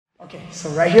Okay, so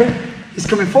right here, he's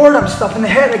coming forward, I'm stuffing the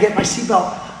head, I get my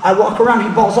seatbelt. I walk around,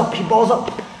 he balls up, he balls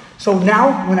up. So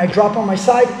now, when I drop on my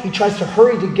side, he tries to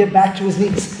hurry to get back to his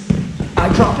knees.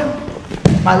 I drop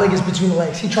him, my leg is between the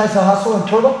legs. He tries to hustle and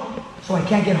turtle, so I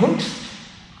can't get hooks.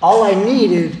 All I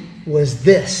needed was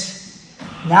this.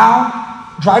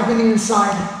 Now, drive the knee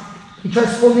inside. He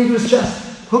tries to pull me to his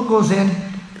chest. Hook goes in.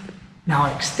 Now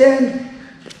I extend,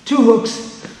 2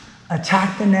 hooks,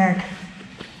 attack the neck,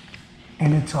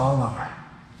 and it's all over.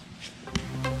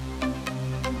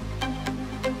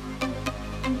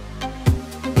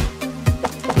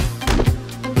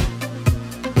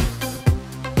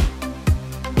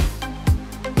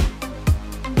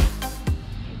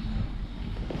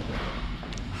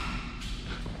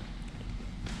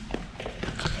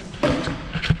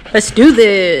 Let's do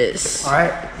this. All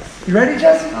right. You ready,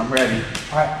 Jesse? I'm ready.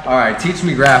 All right. All right. Teach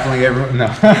me grappling, everyone. No.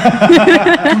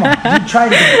 Come on. You try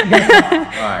to get it. All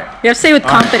right. You have to say with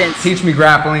confidence. Right. Teach me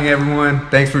grappling, everyone.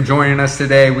 Thanks for joining us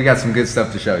today. We got some good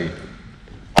stuff to show you.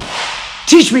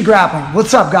 Teach me grappling.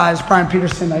 What's up, guys? Brian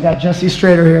Peterson. I got Jesse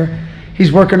Strader here.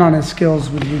 He's working on his skills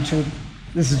with YouTube.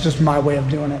 This is just my way of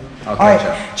doing it. Okay, all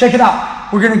right. Check it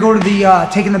out. We're going to go to the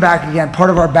taking the back again, part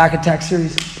of our back attack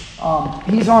series.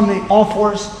 He's on the all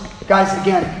fours. Guys,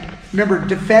 again, remember,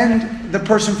 defend the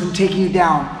person from taking you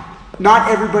down. Not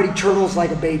everybody turtles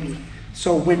like a baby.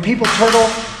 So when people turtle,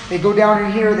 they go down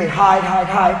in here, they hide.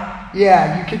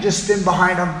 Yeah, you can just spin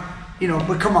behind them, you know,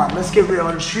 but come on, let's get real.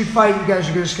 In a street fight, you guys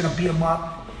are just gonna beat them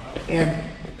up, and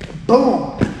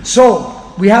boom.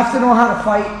 So we have to know how to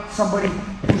fight somebody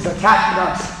who's attacking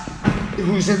us,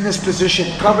 who's in this position.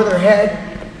 Cover their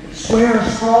head, square,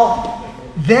 sprawl.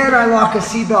 Then I lock a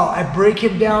seatbelt. I break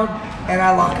him down, and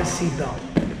I lock a seatbelt.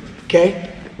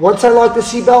 Okay? Once I lock the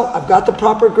seatbelt, I've got the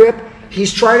proper grip.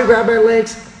 He's trying to grab my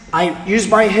legs. I use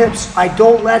my hips. I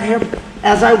don't let him.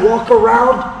 As I walk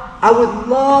around, I would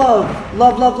love,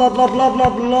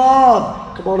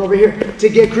 come on over here, to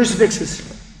get crucifixes.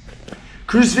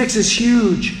 Crucifix is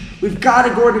huge. We've got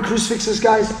to go into crucifixes,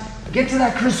 guys. Get to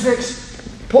that crucifix,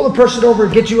 pull the person over,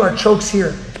 get you our chokes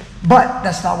here. But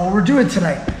that's not what we're doing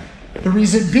tonight. The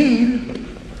reason being,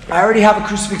 I already have a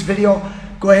crucifix video.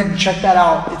 Go ahead and check that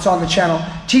out. It's on the channel.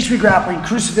 Teach Me Grappling,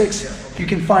 crucifix. You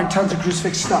can find tons of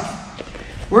crucifix stuff.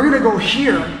 We're gonna go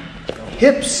here,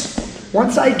 hips.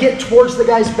 Once I get towards the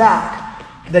guy's back,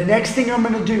 the next thing I'm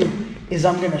gonna do is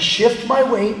I'm gonna shift my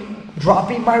weight,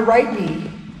 dropping my right knee.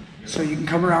 So you can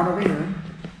come around over here.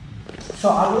 So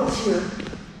I was here.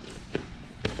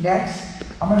 Next,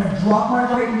 I'm gonna drop my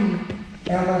right knee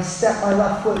and I'm gonna step my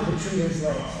left foot between his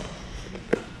legs.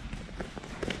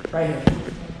 Right here.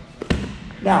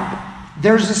 Now,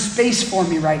 there's a space for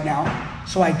me right now,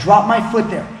 so I drop my foot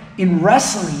there. In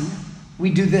wrestling, we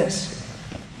do this.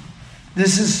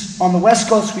 This is, on the West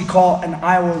Coast, we call an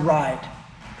Iowa ride.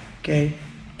 Okay?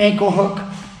 Ankle hook,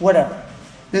 whatever.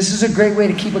 This is a great way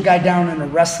to keep a guy down in a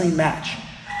wrestling match.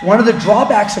 One of the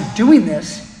drawbacks of doing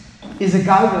this is a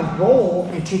guy will roll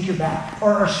and take your back,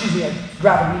 or excuse me,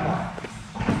 grab a knee bar.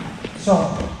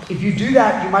 So, if you do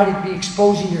that, you might be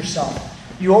exposing yourself.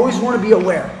 You always want to be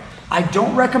aware. I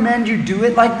don't recommend you do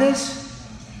it like this,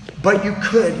 but you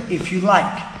could if you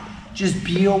like. Just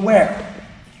be aware,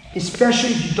 especially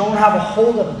if you don't have a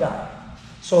hold of a guy.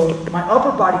 So my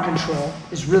upper body control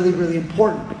is really, really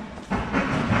important.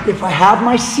 If I have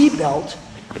my seatbelt,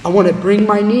 I want to bring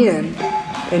my knee in,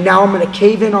 and now I'm going to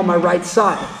cave in on my right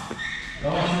side.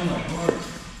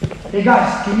 Hey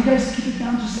guys, can you guys keep it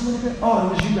down just a little bit? Oh,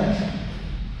 it was you guys.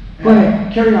 Go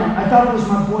ahead, carry on. I thought it was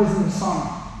my boys in the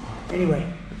sauna. Anyway,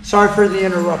 sorry for the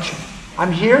interruption.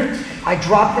 I'm here, I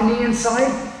drop the knee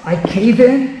inside, I cave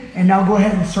in, and now go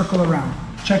ahead and circle around.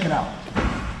 Check it out.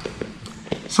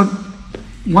 So,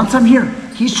 once I'm here,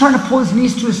 he's trying to pull his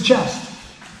knees to his chest.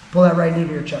 Pull that right knee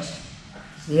to your chest.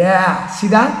 Yeah, see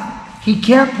that? He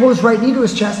can't pull his right knee to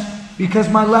his chest because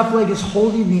my left leg is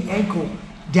holding the ankle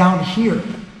down here.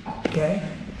 Okay?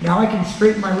 Now I can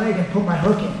straighten my leg and put my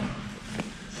hook in.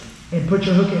 And put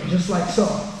your hook in just like so.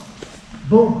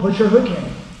 Boom, put your hook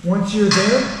in. Once you're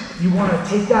there, you want to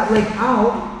take that leg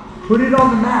out, put it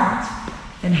on the mat,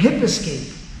 and hip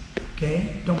escape.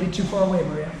 Okay? Don't be too far away,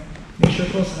 Maria. Make sure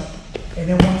close enough. And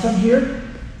then once I'm here,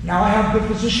 now I have good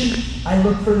position, I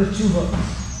look for the 2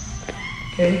 hooks.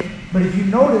 Okay? But if you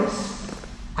notice,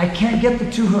 I can't get the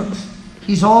 2 hooks.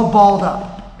 He's all balled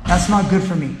up. That's not good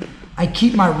for me. I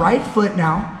keep my right foot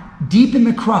now deep in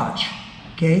the crotch.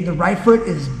 Okay, the right foot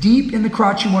is deep in the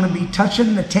crotch. You want to be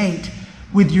touching the taint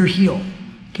with your heel.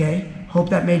 Okay, hope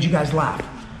that made you guys laugh.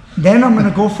 Then I'm going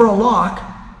to go for a lock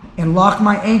and lock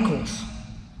my ankles.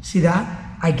 See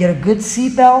that? I get a good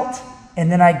seat belt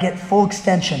and then I get full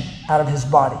extension out of his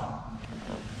body.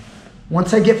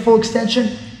 Once I get full extension,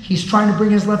 he's trying to bring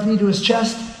his left knee to his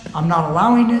chest. I'm not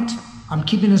allowing it. I'm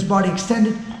keeping his body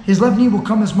extended. His left knee will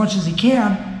come as much as he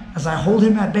can. As I hold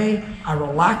him at bay, I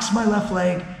relax my left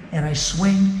leg and I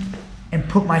swing and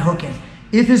put my hook in.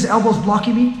 If his elbow's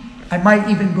blocking me, I might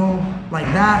even go like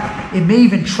that. It may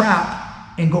even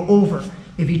trap and go over.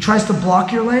 If he tries to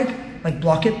block your leg, like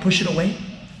block it, push it away,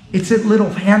 it's a little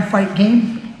hand fight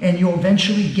game and you'll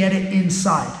eventually get it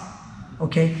inside,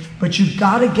 okay? But you've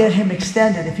gotta get him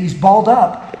extended. If he's balled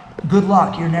up, good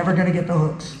luck, you're never gonna get the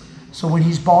hooks. So when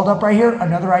he's balled up right here,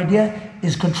 another idea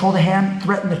is control the hand,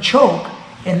 threaten the choke,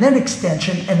 and then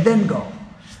extension, and then go.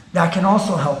 That can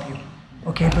also help you,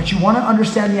 okay? But you wanna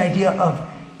understand the idea of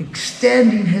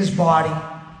extending his body,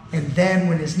 and then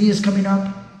when his knee is coming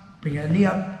up, bring your knee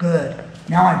up, good.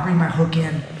 Now I bring my hook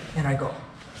in and I go.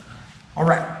 All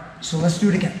right, so let's do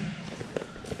it again.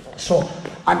 So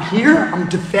I'm here, I'm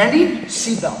defending,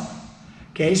 seatbelt.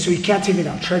 Okay, so he can't take me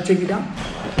down. Try to take me down.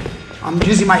 I'm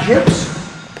using my hips.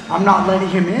 I'm not letting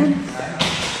him in.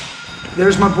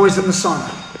 There's my boys in the sauna.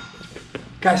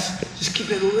 Guys, just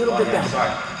keep it a little bit down.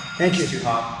 Thank you.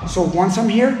 So once I'm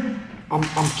here,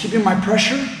 I'm keeping my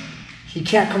pressure. He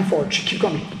can't come forward. Just keep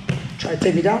going. Try to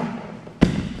take me down.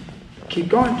 Keep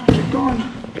going, keep going.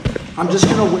 I'm just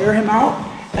gonna wear him out.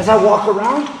 As I walk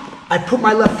around, I put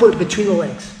my left foot between the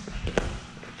legs.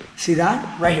 See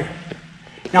that? Right here.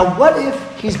 Now what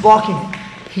if he's blocking it?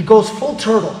 He goes full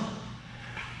turtle.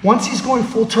 Once he's going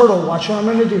full turtle, watch what I'm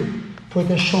gonna do. Put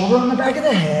the shoulder on the back of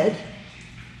the head.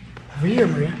 Over here,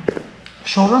 Maria.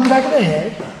 Shoulder on the back of the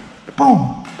head.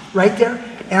 Boom. Right there.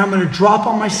 And I'm gonna drop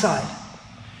on my side.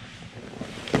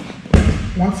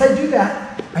 Once I do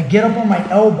that, I get up on my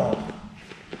elbow.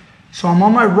 So I'm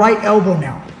on my right elbow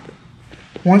now.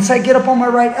 Once I get up on my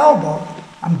right elbow,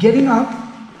 I'm getting up,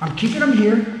 I'm keeping him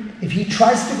here. If he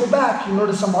tries to go back, you'll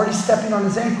notice I'm already stepping on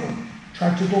his ankle.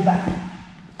 Try to go back.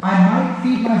 I might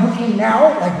feed my hook in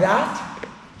now, like that.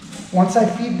 Once I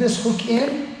feed this hook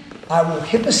in, I will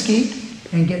hip escape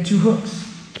and get 2 hooks.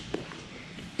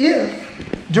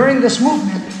 If, during this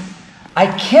movement, I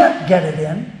can't get it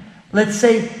in, let's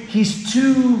say he's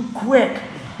too quick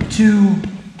to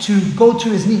go to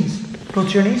his knees. Go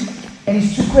to your knees. And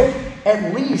he's too quick.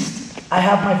 At least I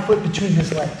have my foot between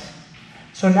his legs.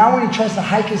 So now when he tries to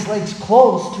hike his legs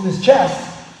close to his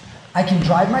chest, I can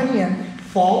drive my knee in,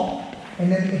 fall,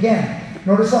 and then again,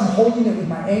 notice I'm holding it with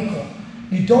my ankle.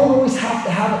 You don't always have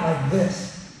to have it like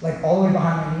this, like all the way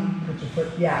behind my knee, put your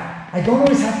foot, yeah. I don't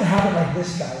always have to have it like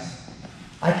this, guys.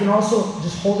 I can also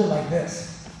just hold it like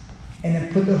this, and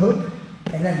then put the hook,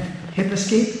 and then hip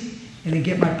escape, and then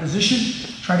get my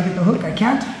position, try to get the hook, I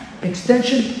can't,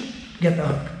 extension, get the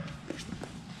hook.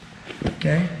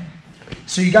 Okay?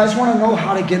 So you guys want to know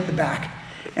how to get the back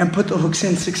and put the hooks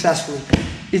in successfully.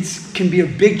 It can be a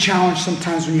big challenge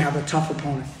sometimes when you have a tough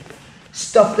opponent.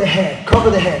 Stuff the head, cover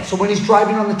the head. So when he's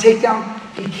driving on the takedown,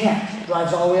 he can't.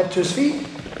 Drives all the way up to his feet.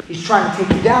 He's trying to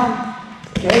take you down.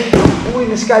 Okay? I'm pulling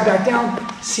this guy back down.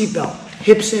 Seatbelt,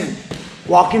 hips in.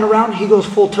 Walking around, he goes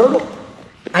full turtle.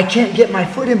 I can't get my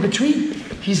foot in between.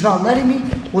 He's not letting me.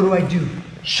 What do?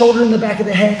 Shoulder in the back of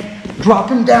the head. Drop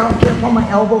him down, get up on my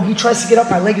elbow. He tries to get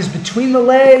up, my leg is between the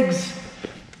legs.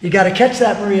 You gotta catch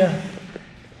that, Maria.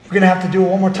 We're gonna have to do it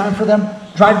one more time for them.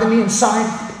 Drive the knee inside.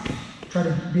 Try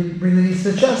to bring the knees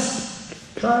to the chest.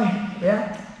 Try,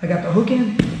 yeah. I got the hook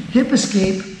in, hip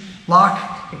escape,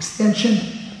 lock, extension,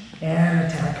 and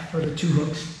attack for the 2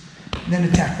 hooks. And then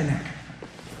attack the neck.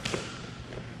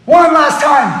 One last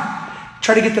time.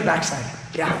 Try to get the backside,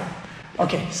 yeah.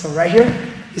 Okay, so right here,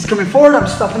 he's coming forward, I'm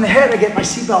stuffing the head, I get my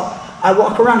seatbelt. I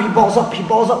walk around, he balls up, he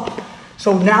balls up.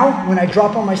 So now, when I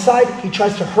drop on my side, he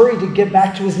tries to hurry to get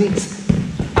back to his knees.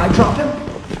 I drop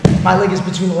him, my leg is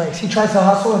between the legs. He tries to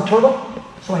hustle and turtle,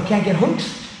 so I can't get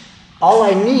hooks. All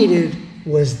I needed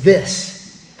was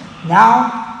this.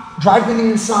 Now, drive the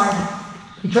knee inside.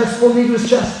 He tries to pull me to his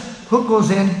chest. Hook goes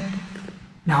in.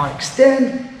 Now I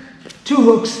extend, 2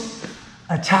 hooks,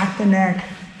 attack the neck,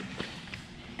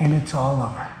 and it's all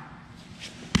over.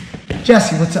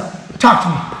 Jesse, what's up? Talk to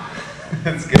me.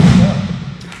 That's good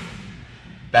stuff.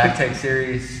 Back take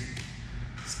series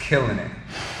is killing it.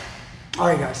 All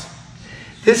right, guys.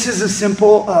 This is a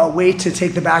simple way to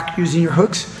take the back using your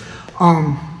hooks.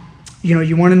 You know,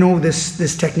 you want to know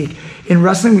this technique. In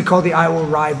wrestling, we call the Iowa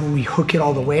ride when we hook it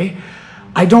all the way.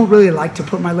 I don't really like to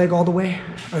put my leg all the way.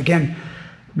 Again,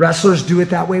 wrestlers do it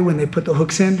that way when they put the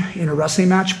hooks in a wrestling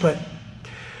match, but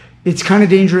it's kind of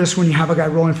dangerous when you have a guy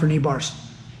rolling for knee bars.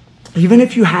 Even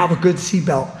if you have a good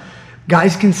seatbelt,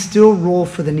 guys can still roll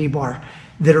for the knee bar.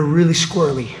 that are really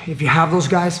squirrely. If you have those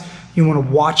guys, you want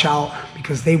to watch out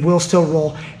because they will still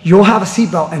roll. You'll have a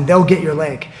seatbelt and they'll get your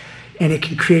leg and it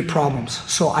can create problems.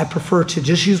 So I prefer to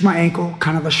just use my ankle,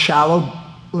 kind of a shallow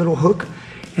little hook,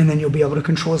 and then you'll be able to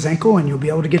control his ankle and you'll be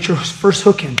able to get your first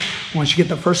hook in. Once you get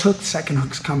the first hook, the second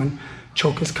hook's coming,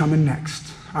 choke is coming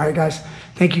next. All right, guys,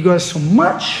 thank you guys so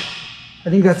much. I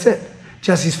think that's it.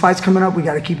 Jesse's fight's coming up. We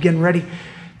got to keep getting ready.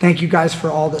 Thank you guys for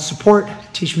all the support.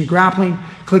 Teach Me Grappling.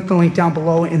 Click the link down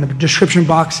below in the description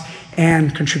box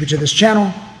and contribute to this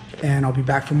channel. And I'll be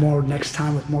back for more next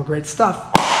time with more great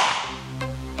stuff.